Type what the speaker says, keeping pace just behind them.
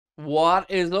What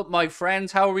is up, my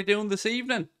friends? How are we doing this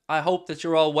evening? I hope that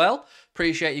you're all well.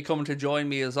 Appreciate you coming to join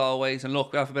me as always. And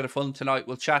look, we'll have a bit of fun tonight.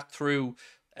 We'll chat through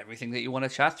everything that you want to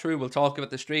chat through. We'll talk about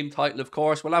the stream title, of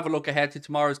course. We'll have a look ahead to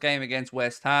tomorrow's game against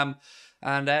West Ham.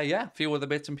 And yeah, a few other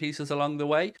bits and pieces along the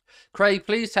way. Craig,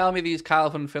 please tell me these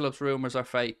Kalvin Phillips rumours are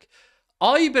fake.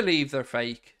 I believe they're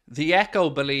fake. The Echo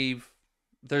believe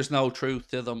there's no truth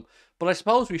to them. But I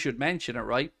suppose we should mention it,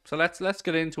 right? So let's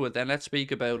get into it then. Let's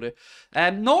speak about it.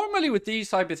 Normally with these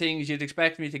type of things, you'd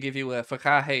expect me to give you a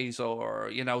Fakahes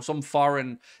or, you know, some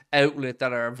foreign outlet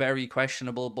that are very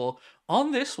questionable. But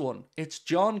on this one, it's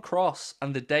John Cross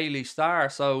and the Daily Star.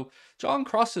 So John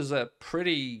Cross is a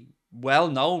pretty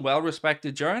well-known,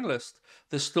 well-respected journalist.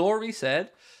 The story said,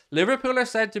 Liverpool are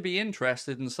said to be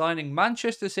interested in signing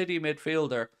Manchester City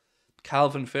midfielder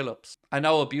Kalvin Phillips. I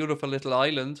know, a beautiful little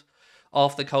island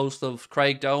off the coast of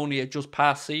Craigdonia, just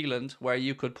past Sealand, where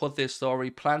you could put this story,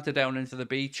 plant it down into the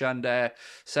beach and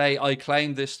say, I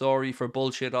claim this story for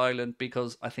Bullshit Island,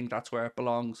 because I think that's where it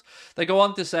belongs. They go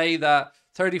on to say that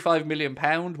 £35 million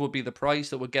would be the price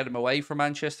that would get him away from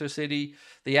Manchester City.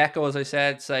 The Echo, as I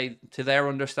said, say to their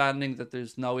understanding that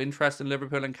there's no interest in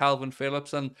Liverpool and Kalvin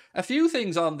Phillips. And a few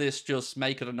things on this just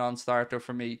make it a non-starter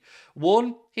for me.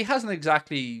 One, he hasn't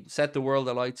exactly set the world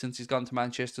alight since he's gone to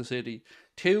Manchester City.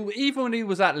 Two, even when he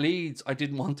was at Leeds, I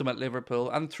didn't want him at Liverpool.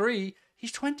 And three,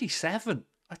 he's 27.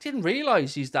 I didn't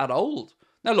realise he's that old.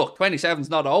 Now look, 27's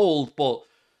not old, but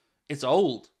it's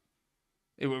old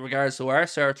in regards to our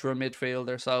search for a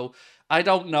midfielder. So I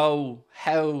don't know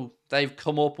how they've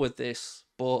come up with this,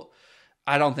 but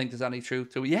I don't think there's any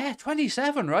truth to it. Yeah,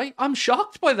 27, right? I'm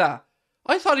shocked by that.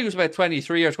 I thought he was about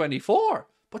 23 or 24,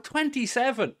 but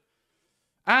 27.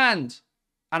 And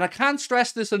I can't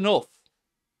stress this enough,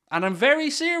 and I'm very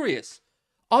serious,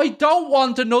 I don't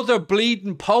want another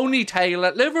bleeding ponytail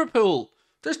at Liverpool.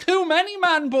 There's too many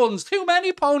man buns, too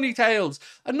many ponytails.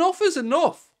 Enough is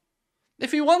enough.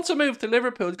 If he wants to move to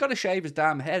Liverpool, he's got to shave his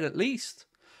damn head at least.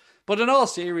 But in all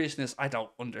seriousness, I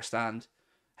don't understand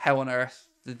how on earth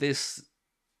this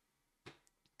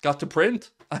got to print.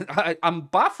 I'm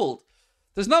baffled.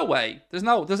 There's no way.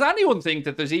 Does anyone think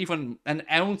that there's even an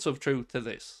ounce of truth to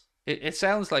this? It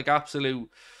sounds like absolute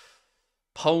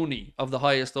pony of the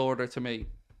highest order to me.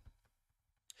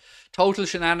 Total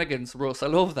shenanigans, Russ. I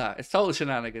love that. It's total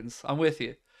shenanigans. I'm with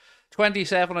you.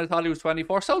 27, I thought he was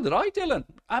 24. So did I, Dylan.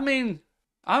 I mean,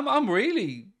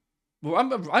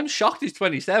 I'm shocked he's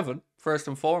 27, first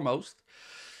and foremost.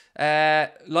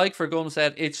 Like Fergum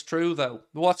said, it's true though.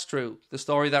 What's true? The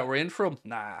story that we're in from?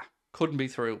 Nah, couldn't be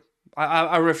true.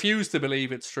 I refuse to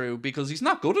believe it's true because he's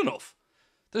not good enough.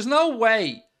 There's no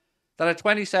way that a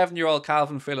 27-year-old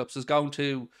Kalvin Phillips is going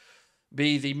to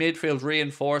be the midfield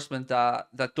reinforcement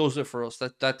that does it for us,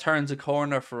 that turns a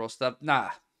corner for us. Nah,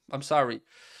 I'm sorry.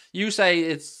 You say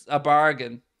it's a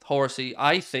bargain, Horsey.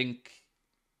 I think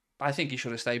he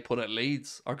should have stayed put at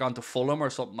Leeds or gone to Fulham or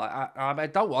something. I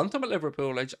don't want him at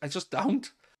Liverpool. I just don't.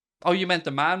 Oh, you meant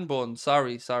the man bun.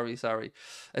 Sorry.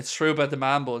 It's true about the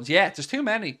man buns. Yeah, there's too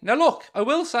many. Now look, I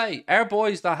will say, our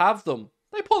boys that have them,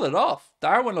 they pull it off.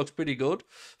 Darwin looks pretty good.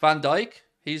 Van Dijk,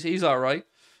 he's all right.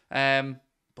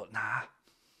 But nah,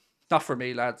 not for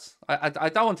me, lads. I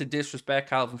don't want to disrespect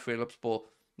Kalvin Phillips, but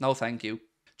no thank you.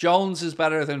 Jones is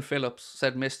better than Phillips,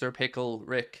 said Mr. Pickle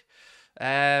Rick.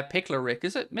 Pickler Rick,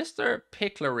 is it? Mr.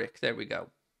 Pickler Rick, there we go.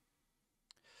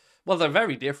 Well, they're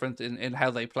very different in how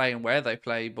they play and where they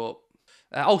play, but...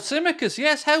 oh, Simicus,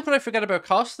 yes, how could I forget about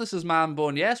Costas' man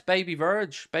bun? Yes, baby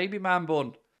Verge, baby man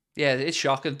bun. Yeah, it's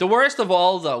shocking. The worst of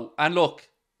all, though, and look,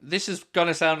 this is going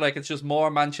to sound like it's just more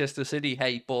Manchester City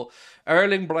hate, but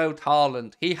Erling Braut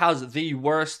Haaland, he has the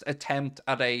worst attempt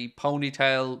at a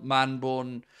ponytail, man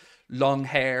bun, long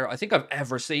hair I think I've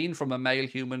ever seen from a male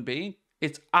human being.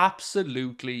 It's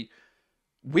absolutely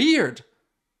weird.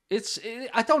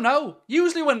 I don't know.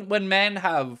 Usually when men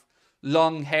have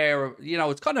long hair, you know,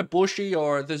 it's kind of bushy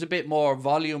or there's a bit more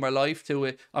volume or life to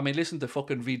it. I mean, listen to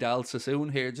fucking Vidal Sassoon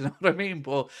here, do you know what I mean?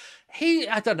 But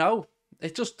I don't know.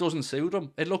 It just doesn't suit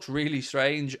him. It looks really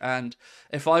strange, and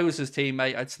if I was his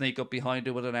teammate, I'd sneak up behind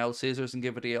it with an L scissors and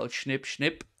give it the old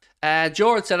snip.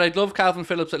 George said, I'd love Kalvin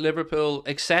Phillips at Liverpool.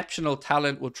 Exceptional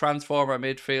talent, would transform our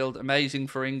midfield. Amazing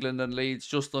for England and Leeds.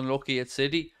 Just unlucky at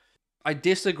City. I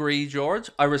disagree,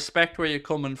 George. I respect where you're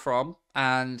coming from,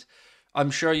 and I'm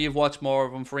sure you've watched more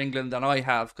of them for England than I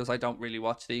have, because I don't really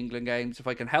watch the England games if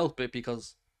I can help it,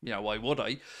 because, you know, why would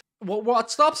I?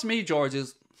 What stops me, George,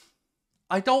 is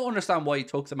I don't understand why he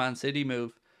took the Man City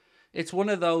move. It's one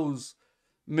of those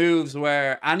moves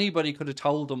where anybody could have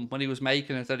told him when he was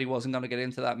making it that he wasn't going to get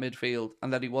into that midfield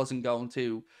and that he wasn't going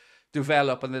to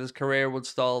develop and that his career would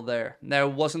stall there. Now,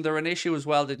 wasn't there an issue as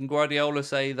well? Didn't Guardiola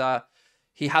say that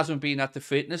he hasn't been at the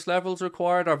fitness levels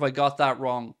required, or have I got that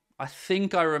wrong? I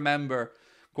think I remember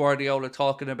Guardiola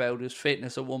talking about his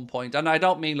fitness at one point, and I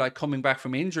don't mean like coming back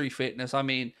from injury fitness. I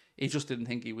mean, he just didn't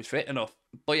think he was fit enough.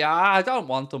 But yeah, I don't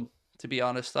want him, to be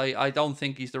honest. I don't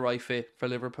think he's the right fit for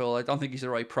Liverpool. I don't think he's the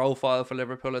right profile for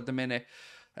Liverpool at the minute.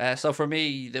 So for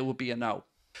me, there would be a no.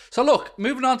 So look,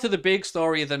 moving on to the big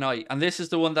story of the night, and this is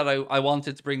the one that I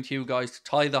wanted to bring to you guys to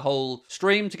tie the whole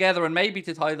stream together and maybe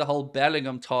to tie the whole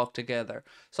Bellingham talk together.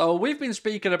 So we've been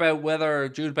speaking about whether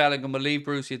Jude Bellingham will leave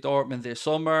Borussia Dortmund this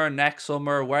summer, next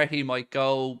summer, where he might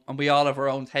go, and we all have our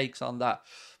own takes on that.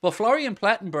 But Florian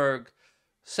Plettenberg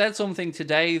said something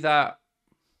today that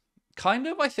kind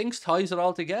of, I think, ties it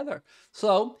all together.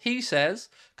 So he says,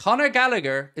 Conor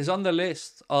Gallagher is on the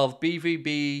list of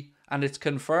BVB and it's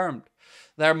confirmed.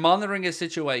 They're monitoring his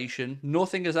situation.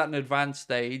 Nothing is at an advanced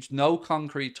stage. No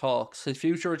concrete talks. His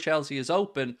future at Chelsea is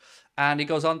open. And he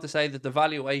goes on to say that the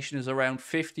valuation is around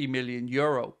 50 million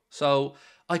euro. So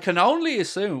I can only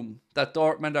assume that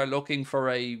Dortmund are looking for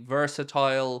a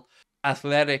versatile,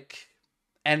 athletic,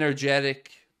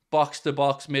 energetic,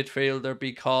 box-to-box midfielder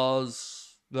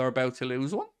because they're about to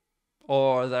lose one.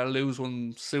 Or they'll lose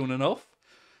one soon enough.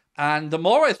 And the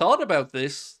more I thought about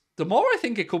this, the more I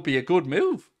think it could be a good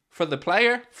move. For the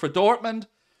player, for Dortmund,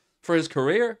 for his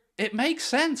career. It makes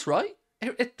sense, right?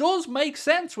 It does make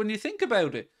sense when you think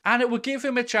about it. And it would give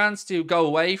him a chance to go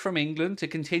away from England, to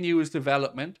continue his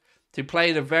development, to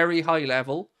play at a very high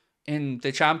level in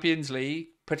the Champions League,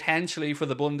 potentially for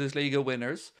the Bundesliga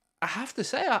winners. I have to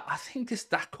say, I think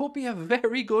that could be a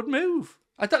very good move.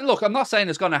 Look, I'm not saying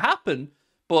it's going to happen,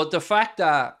 but the fact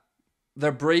that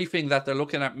they're briefing that they're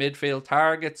looking at midfield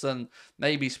targets and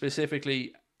maybe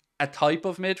specifically a type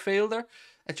of midfielder,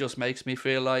 it just makes me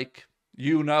feel like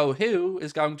you know who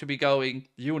is going to be going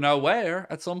you know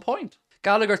where at some point.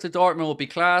 Gallagher to Dortmund will be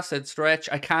class, said Stretch.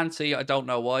 I can't see, I don't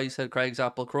know why, said Craig's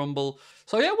Apple Crumble.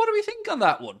 So yeah, what do we think on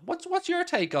that one? What's your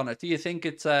take on it? Do you think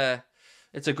it's a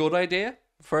good idea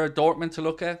for Dortmund to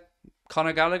look at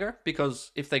Conor Gallagher?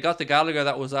 Because if they got the Gallagher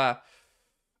that was at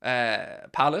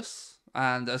Palace,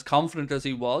 and as confident as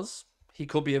he was, he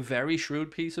could be a very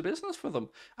shrewd piece of business for them.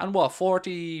 And what,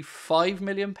 £45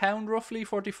 million roughly?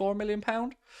 £44 million?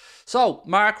 So,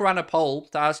 Mark ran a poll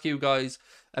to ask you guys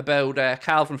about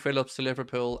Kalvin Phillips to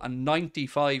Liverpool, and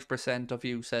 95% of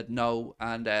you said no,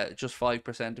 and just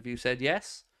 5% of you said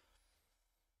yes.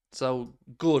 So,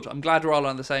 good. I'm glad we're all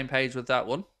on the same page with that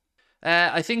one.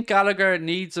 I think Gallagher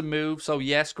needs a move, so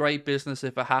yes, great business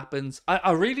if it happens.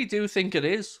 I really do think it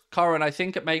is, Corin. I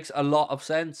think it makes a lot of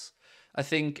sense. I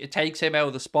think it takes him out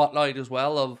of the spotlight as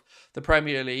well of the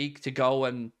Premier League to go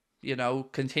and,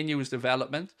 continue his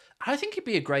development. I think he'd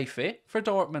be a great fit for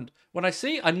Dortmund.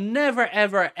 I never,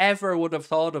 ever, ever would have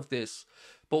thought of this.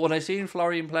 But when I seen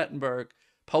Florian Plettenberg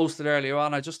posted earlier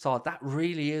on, I just thought that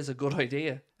really is a good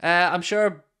idea. I'm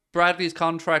sure Bradley's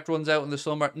contract runs out in the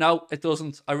summer. No, it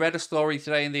doesn't. I read a story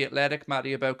today in The Athletic,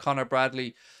 Matty, about Conor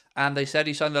Bradley, and they said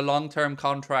he signed a long-term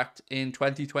contract in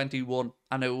 2021,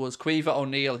 and it was Caoimhe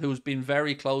O'Neill, who's been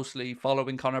very closely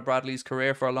following Conor Bradley's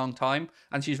career for a long time,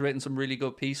 and she's written some really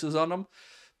good pieces on him.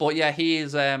 But yeah, he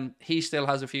still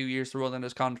has a few years to run in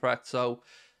his contract, so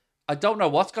I don't know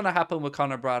what's going to happen with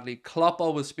Conor Bradley. Klopp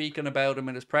was speaking about him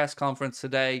in his press conference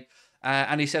today,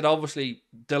 and he said obviously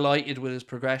delighted with his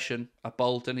progression at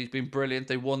Bolton. He's been brilliant.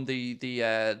 They won the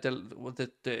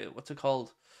what's it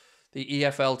called? The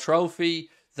EFL trophy.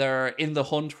 They're in the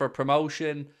hunt for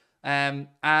promotion. And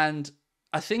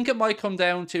I think it might come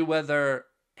down to whether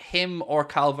him or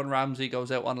Calvin Ramsey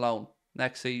goes out on loan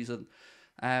next season.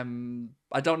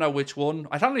 I don't know which one.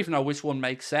 I don't even know which one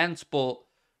makes sense, but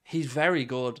he's very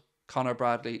good, Conor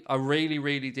Bradley. I really,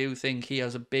 really do think he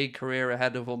has a big career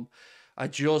ahead of him. I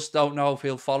just don't know if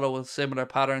he'll follow a similar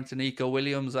pattern to Nico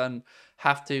Williams and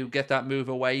have to get that move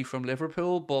away from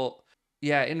Liverpool, but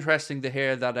yeah, interesting to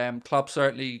hear that Klopp's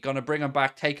certainly going to bring him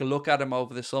back, take a look at him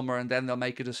over the summer, and then they'll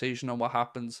make a decision on what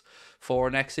happens for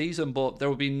next season. But there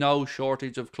will be no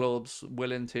shortage of clubs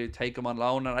willing to take him on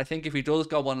loan. And I think if he does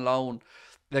go on loan,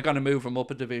 they're going to move him up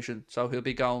a division. So he'll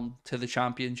be going to the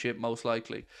Championship most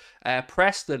likely.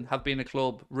 Preston have been a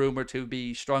club rumoured to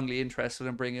be strongly interested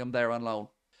in bringing him there on loan.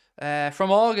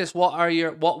 From August,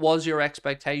 what was your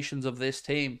expectations of this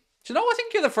team? Do you know, I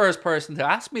think you're the first person to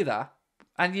ask me that.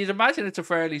 And you'd imagine it's a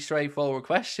fairly straightforward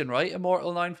question, right?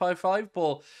 Immortal955.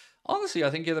 But honestly, I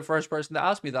think you're the first person to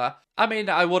ask me that. I mean,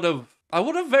 I would have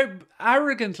very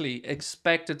arrogantly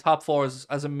expected top four as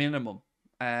a minimum.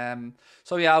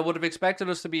 So yeah, I would have expected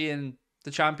us to be in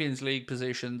the Champions League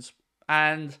positions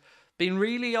and Being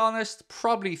really honest,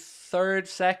 probably third,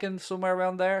 second, somewhere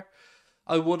around there.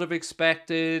 I would have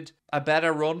expected a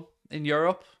better run in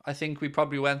Europe. I think we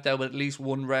probably went out at least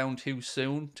one round too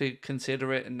soon to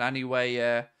consider it in any way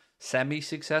a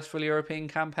semi-successful European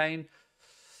campaign.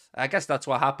 I guess that's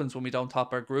what happens when we don't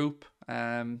top our group.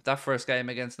 That first game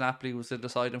against Napoli was the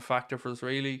deciding factor for us,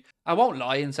 really. I won't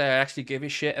lie and say I actually give a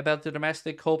shit about the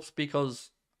domestic cups because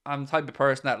I'm the type of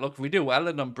person that, look, if we do well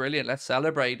in them, brilliant, let's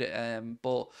celebrate it.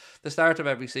 But the start of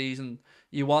every season,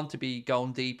 you want to be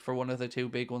going deep for one of the two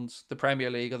big ones, the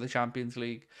Premier League or the Champions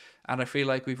League. And I feel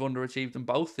like we've underachieved in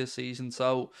both this season.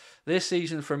 So this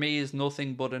season for me is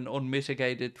nothing but an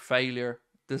unmitigated failure,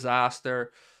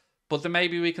 disaster. But then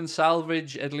maybe we can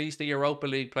salvage at least the Europa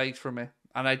League place from it.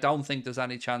 And I don't think there's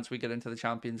any chance we get into the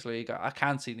Champions League. I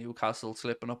can't see Newcastle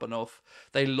slipping up enough.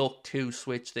 They look too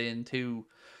switched in, too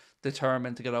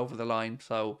determined to get over the line.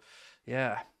 So,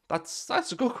 yeah, that's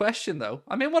a good question, though.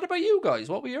 I mean, what about you guys?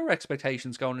 What were your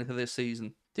expectations going into this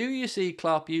season? Do you see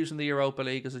Klopp using the Europa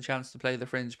League as a chance to play the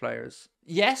fringe players?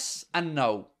 Yes and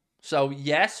no. So,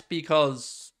 yes,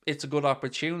 because it's a good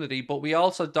opportunity, but we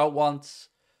also don't want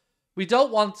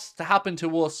to happen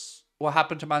to us what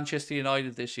happened to Manchester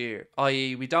United this year,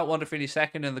 i.e. we don't want to finish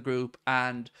second in the group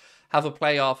and have a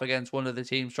playoff against one of the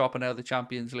teams dropping out of the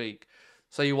Champions League.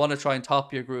 So you want to try and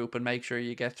top your group and make sure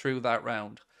you get through that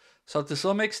round. So to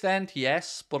some extent,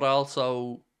 yes, but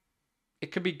also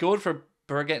it can be good for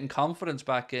getting confidence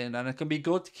back in, and it can be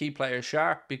good to keep players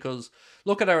sharp because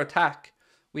look at our attack.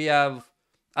 We have,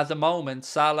 at the moment,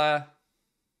 Salah,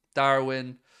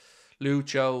 Darwin,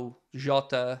 Lucho,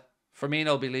 Jota, Firmino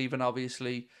will be leaving,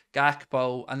 obviously,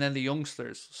 Gakpo, and then the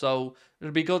youngsters. So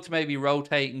it'll be good to maybe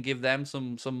rotate and give them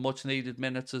some much needed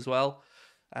minutes as well.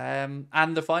 And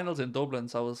the finals in Dublin,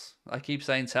 so I keep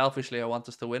saying selfishly I want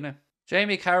us to win it.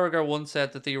 Jamie Carragher once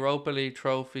said that the Europa League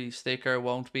trophy sticker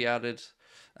won't be added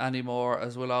anymore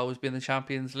as will always be in the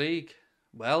Champions League.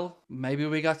 Well, maybe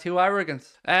we got too arrogant.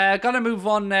 Gonna move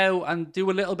on now and do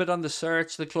a little bit on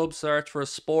the club search for a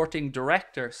sporting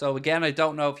director. So again, I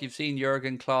don't know if you've seen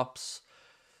Jurgen Klopp's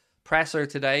presser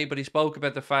today, but he spoke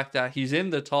about the fact that he's in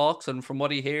the talks, and from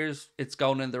what he hears, it's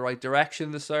going in the right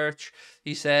direction, the search.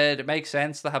 He said, it makes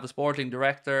sense to have a sporting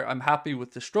director. I'm happy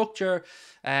with the structure,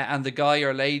 and the guy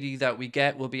or lady that we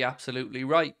get will be absolutely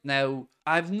right. Now,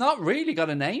 I've not really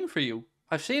got a name for you.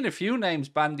 I've seen a few names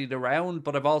bandied around,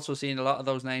 but I've also seen a lot of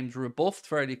those names rebuffed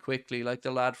fairly quickly, like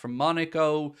the lad from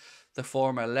Monaco, the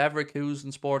former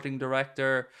Leverkusen sporting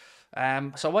director.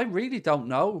 So I really don't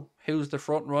know who's the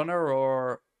front runner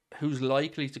or who's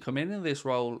likely to come in this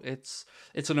role. It's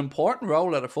an important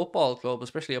role at a football club,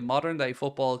 especially a modern day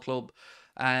football club.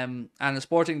 And a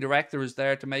sporting director is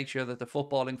there to make sure that the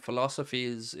footballing philosophy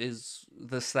is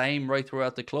the same right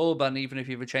throughout the club, and even if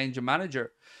you have a change of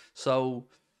manager. So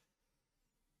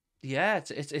yeah,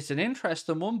 it's an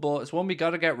interesting one, but it's one we got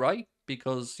to get right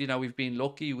because, you know, we've been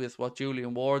lucky with what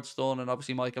Julian Ward's done and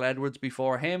obviously Michael Edwards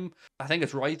before him. I think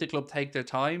it's right the club take their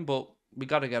time, but we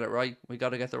got to get it right. We got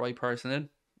to get the right person in.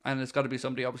 And it's got to be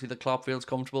somebody, obviously, that Klopp feels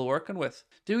comfortable working with.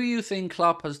 Do you think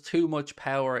Klopp has too much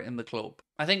power in the club?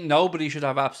 I think nobody should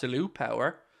have absolute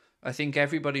power. I think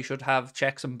everybody should have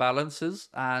checks and balances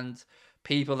and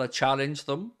people that challenge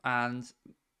them. And,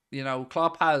 you know,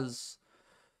 Klopp has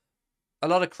a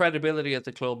lot of credibility at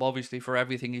the club, obviously, for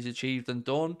everything he's achieved and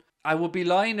done. I would be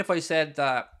lying if I said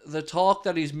that the talk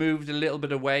that he's moved a little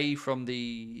bit away from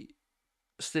the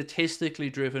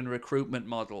statistically driven recruitment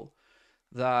model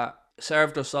that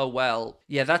served us so well.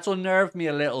 Yeah, that's unnerved me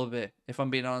a little bit, if I'm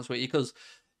being honest with you, because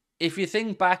if you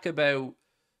think back about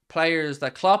players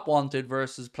that Klopp wanted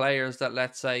versus players that,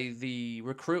 let's say, the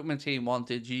recruitment team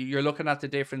wanted, you're looking at the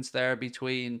difference there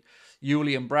between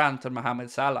Julian Brandt and Mohamed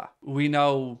Salah. We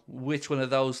know which one of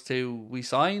those two we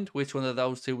signed, which one of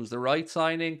those two was the right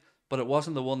signing, but it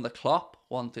wasn't the one that Klopp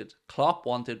wanted. Klopp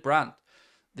wanted Brandt.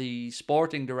 The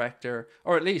sporting director,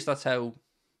 or at least that's how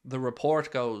the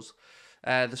report goes,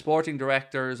 the sporting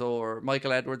directors or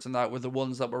Michael Edwards and that were the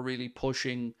ones that were really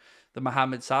pushing the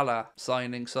Mohamed Salah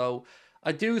signing. So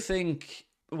I do think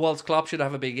whilst Klopp should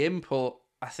have a big input,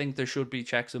 I think there should be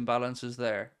checks and balances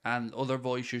there, and other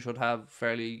voices should have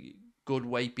fairly good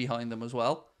weight behind them as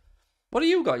well. What do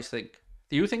you guys think?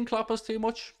 Do you think Klopp has too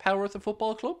much power at the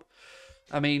football club?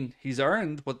 I mean, he's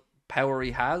earned what power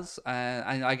he has,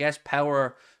 and I guess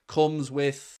power comes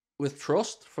with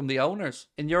trust from the owners.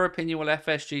 In your opinion, will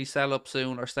FSG sell up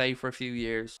soon or stay for a few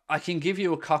years? I can give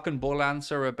you a cock and bull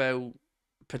answer about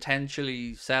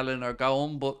potentially selling or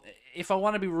going, but if I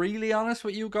want to be really honest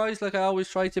with you guys, like I always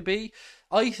try to be,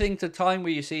 I think the time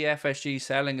where you see FSG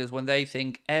selling is when they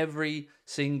think every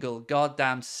single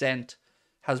goddamn cent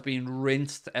has been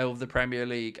rinsed out of the Premier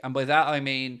League. And by that I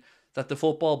mean that the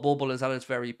football bubble is at its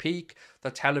very peak,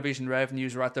 that television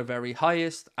revenues are at their very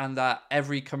highest, and that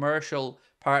every commercial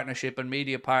partnership and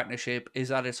media partnership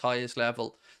is at its highest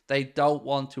level. They don't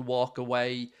want to walk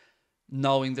away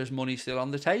knowing there's money still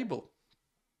on the table.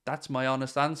 That's my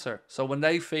honest answer. So when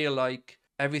they feel like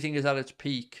everything is at its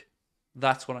peak,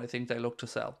 that's when I think they look to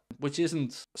sell. Which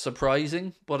isn't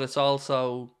surprising, but it's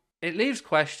also, it leaves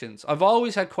questions. I've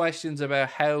always had questions about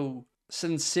how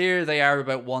sincere they are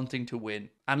about wanting to win.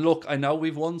 And look, I know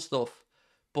we've won stuff,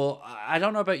 but I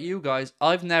don't know about you guys.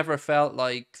 I've never felt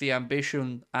like the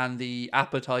ambition and the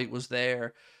appetite was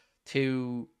there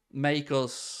to make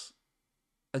us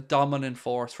a dominant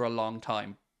force for a long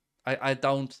time. I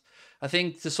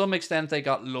think to some extent they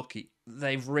got lucky.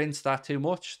 They've rinsed that too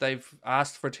much. They've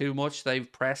asked for too much.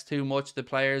 They've pressed too much. The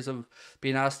players have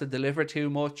been asked to deliver too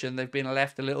much, and they've been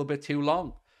left a little bit too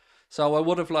long. So I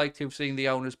would have liked to have seen the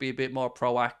owners be a bit more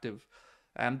proactive.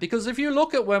 Because if you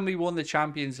look at when we won the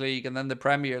Champions League and then the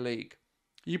Premier League,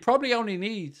 you probably only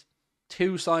need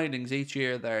 2 signings each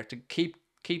year there to keep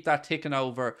that ticking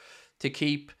over, to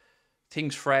keep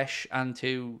things fresh, and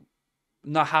to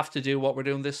not have to do what we're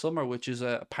doing this summer, which is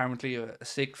apparently a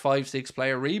 5-6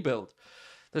 player rebuild.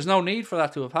 There's no need for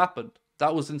that to have happened.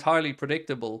 That was entirely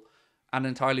predictable and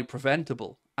entirely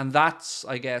preventable. And that's,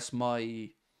 I guess, my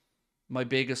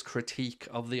biggest critique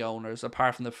of the owners,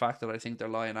 apart from the fact that I think they're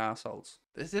lying assholes.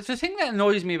 The thing that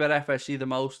annoys me about FSG the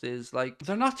most is, like,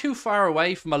 they're not too far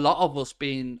away from a lot of us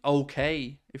being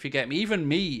okay, if you get me. Even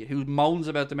me, who moans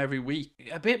about them every week.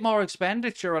 A bit more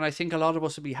expenditure, and I think a lot of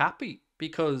us would be happy,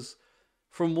 because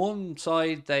from one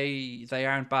side, they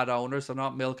aren't bad owners. They're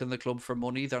not milking the club for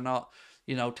money. They're not,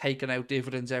 taking out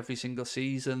dividends every single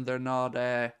season. They're not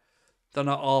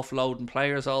offloading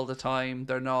players all the time.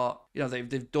 They're not,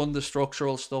 they've done the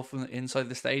structural stuff inside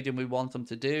the stadium we want them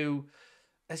to do.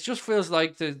 It just feels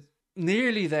like they're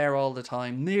nearly there all the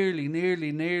time.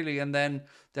 Nearly. And then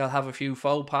they'll have a few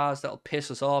faux pas that'll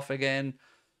piss us off again.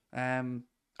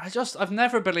 I've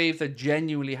never believed they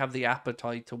genuinely have the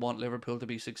appetite to want Liverpool to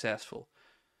be successful.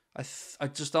 I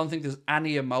just don't think there's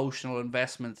any emotional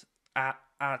investment at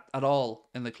all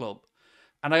in the club.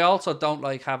 And I also don't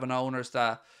like having owners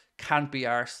that can't be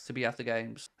arsed to be at the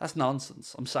games. That's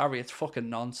nonsense. I'm sorry, it's fucking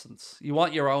nonsense. You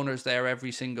want your owners there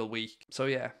every single week. So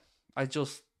yeah, I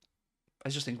just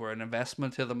think we're an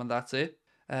investment to them, and that's it.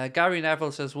 Gary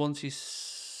Neville says once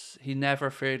he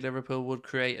never feared Liverpool would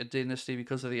create a dynasty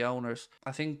because of the owners.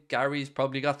 I think Gary's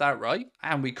probably got that right,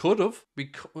 and we could have. We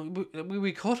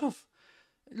could have.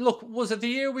 Look, was it the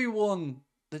year we won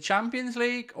the Champions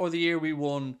League or the year we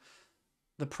won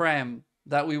the Prem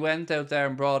that we went out there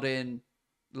and brought in,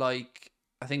 like,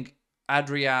 I think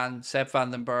Adrian, Sepp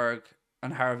van den Berg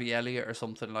and Harvey Elliott or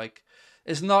something? Like,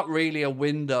 it's not really a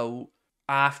window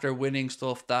after winning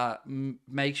stuff that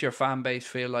makes your fan base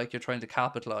feel like you're trying to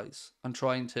capitalise and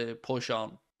trying to push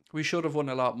on. We should have won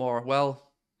a lot more.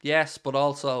 Well, yes, but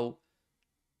also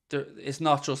it's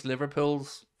not just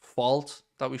Liverpool's fault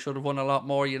that we should have won a lot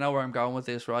more. You know where I'm going with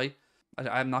this, right?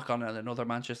 I'm not going on another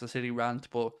Manchester City rant,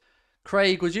 but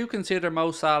Craig, would you consider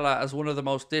Mo Salah as one of the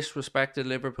most disrespected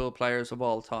Liverpool players of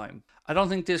all time? I don't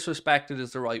think disrespected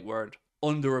is the right word.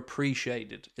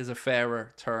 Underappreciated is a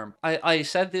fairer term. I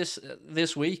said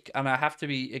this week, and I have to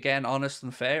be, again, honest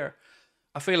and fair.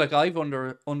 I feel like I've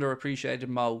underappreciated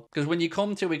Mo, because when you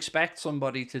come to expect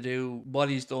somebody to do what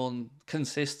he's done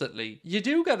consistently, you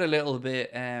do get a little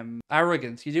bit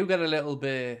arrogant. You do get a little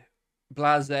bit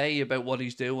blasé about what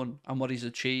he's doing and what he's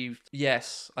achieved.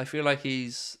 Yes, I feel like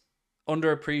he's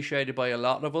underappreciated by a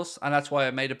lot of us, and that's why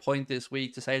I made a point this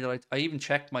week to say that I even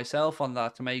checked myself on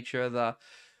that to make sure that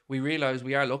we realise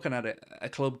we are looking at a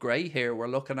club great here. We're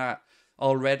looking at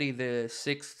already the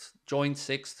joint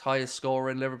sixth highest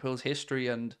scorer in Liverpool's history,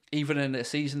 and even in a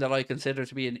season that I consider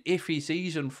to be an iffy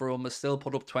season for him, has still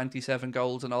put up 27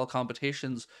 goals in all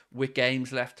competitions with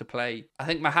games left to play. I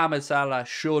think Mohamed Salah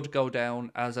should go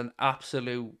down as an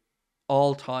absolute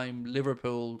all-time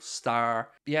Liverpool star.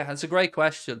 Yeah, it's a great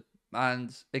question.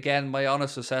 And again, my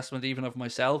honest assessment even of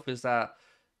myself is that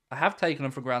I have taken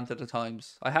him for granted at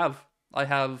times. I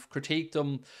have critiqued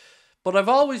him, but I've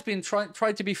always been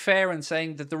tried to be fair in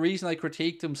saying that the reason I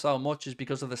critiqued him so much is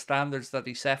because of the standards that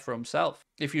he set for himself.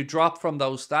 If you drop from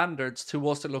those standards, to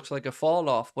us it looks like a fall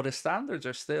off, but his standards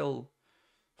are still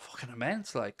fucking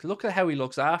immense. Like, look at how he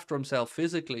looks after himself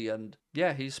physically, and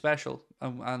yeah, he's special.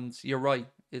 And you're right,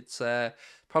 it's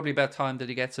probably about time that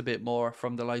he gets a bit more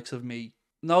from the likes of me.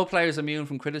 No player is immune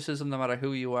from criticism, no matter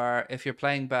who you are. If you're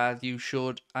playing bad, you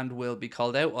should and will be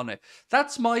called out on it.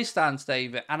 That's my stance,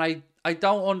 David. And I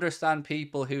don't understand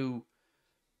people who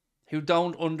who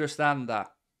don't understand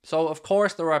that. So, of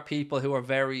course, there are people who are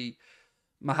very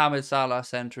Mohamed Salah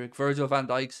centric, Virgil van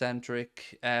Dijk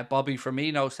centric, Bobby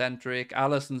Firmino centric,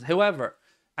 Alisson, whoever.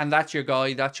 And that's your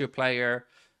guy, that's your player,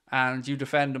 and you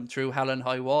defend him through hell and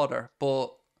high water. But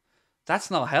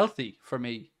that's not healthy for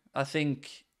me. I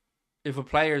think if a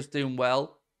player's doing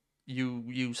well,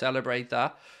 you celebrate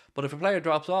that. But if a player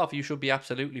drops off, you should be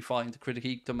absolutely fine to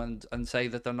critique them and say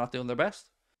that they're not doing their best.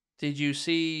 Did you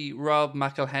see Rob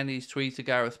McElhenney's tweet to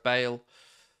Gareth Bale?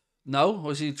 No?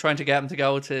 Was he trying to get him to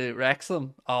go to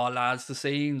Wrexham? Oh, lads, the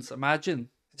scenes. Imagine.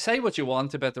 Say what you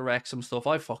want about the Wrexham stuff.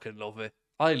 I fucking love it.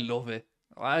 I love it.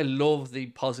 I love the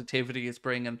positivity it's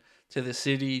bringing to the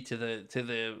city, to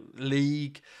the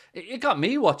league. It got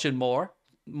me watching more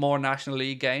National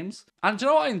League games. And you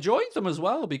know, I enjoyed them as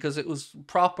well because it was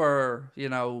proper, you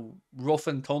know, rough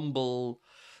and tumble,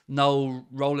 no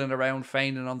rolling around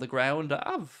feigning on the ground.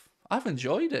 I've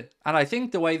enjoyed it. And I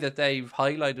think the way that they've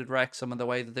highlighted Wrexham and the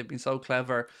way that they've been so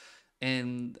clever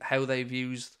in how they've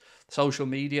used social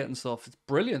media and stuff, it's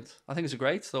brilliant. I think it's a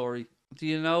great story. Do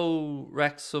you know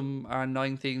Wrexham are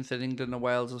 19th in England and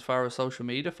Wales as far as social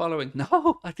media following?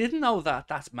 No, I didn't know that.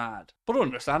 That's mad. But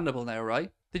understandable now, right?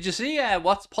 Did you see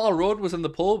what Paul Rudd was in the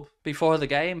pub before the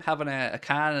game having a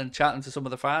can and chatting to some of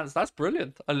the fans? That's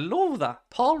brilliant. I love that.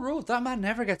 Paul Rudd, that man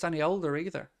never gets any older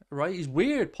either, right? He's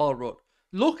weird, Paul Rudd.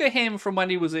 Look at him from when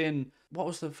he was in, what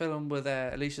was the film with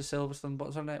Alicia Silverstone? What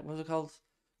was her name? What was it called?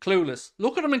 Clueless.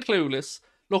 Look at him in Clueless.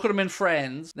 Look at him in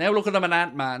Friends. Now look at him in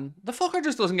Ant-Man. The fucker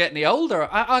just doesn't get any older.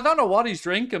 I don't know what he's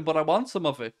drinking, but I want some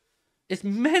of it. It's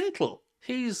mental.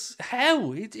 He's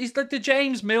like the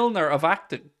James Milner of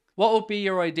acting. What would be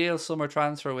your ideal summer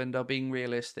transfer window, being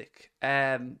realistic?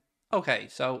 Okay,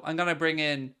 so I'm going to bring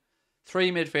in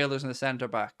 3 midfielders and a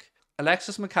centre-back.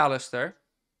 Alexis McAllister,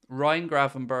 Ryan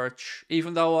Gravenberch,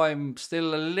 even though I'm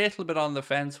still a little bit on the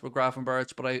fence with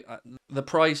Gravenberch, but the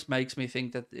price makes me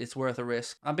think that it's worth a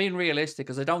risk. I'm being realistic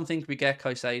because I don't think we get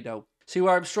Caicedo. See,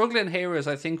 where I'm struggling here is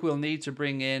I think we'll need to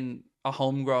bring in a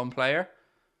homegrown player.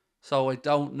 So I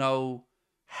don't know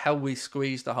how we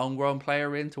squeeze the homegrown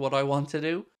player into what I want to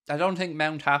do. I don't think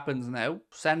Mount happens now.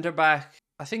 Centre-back,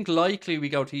 I think likely we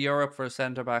go to Europe for a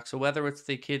centre-back. So whether it's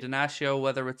the kid Inacio,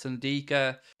 whether it's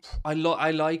Ndika, I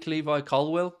like Levi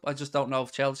Colwill. I just don't know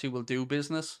if Chelsea will do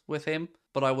business with him.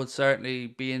 But I would certainly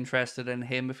be interested in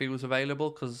him if he was available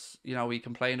because, you know, he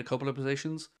can play in a couple of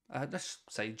positions. Let's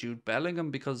say Jude Bellingham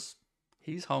because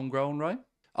he's homegrown, right?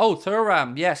 Oh,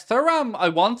 Thuram. Yes, Thuram. I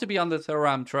want to be on the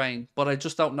Thuram train, but I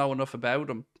just don't know enough about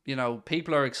him. You know,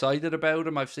 people are excited about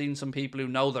him. I've seen some people who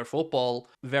know their football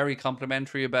very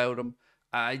complimentary about him.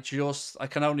 I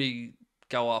can only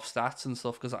go off stats and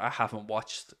stuff because I haven't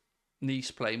watched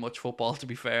Nice play much football, to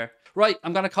be fair. Right,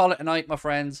 I'm going to call it a night, my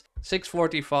friends.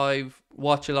 6:45,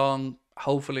 watch along.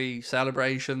 Hopefully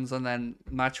celebrations and then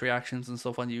match reactions and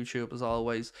stuff on YouTube as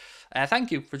always.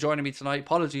 Thank you for joining me tonight.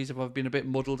 Apologies if I've been a bit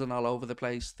muddled and all over the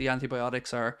place. The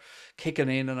antibiotics are kicking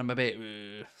in and I'm a bit...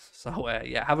 So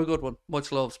yeah, have a good one.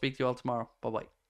 Much love. Speak to you all tomorrow. Bye-bye.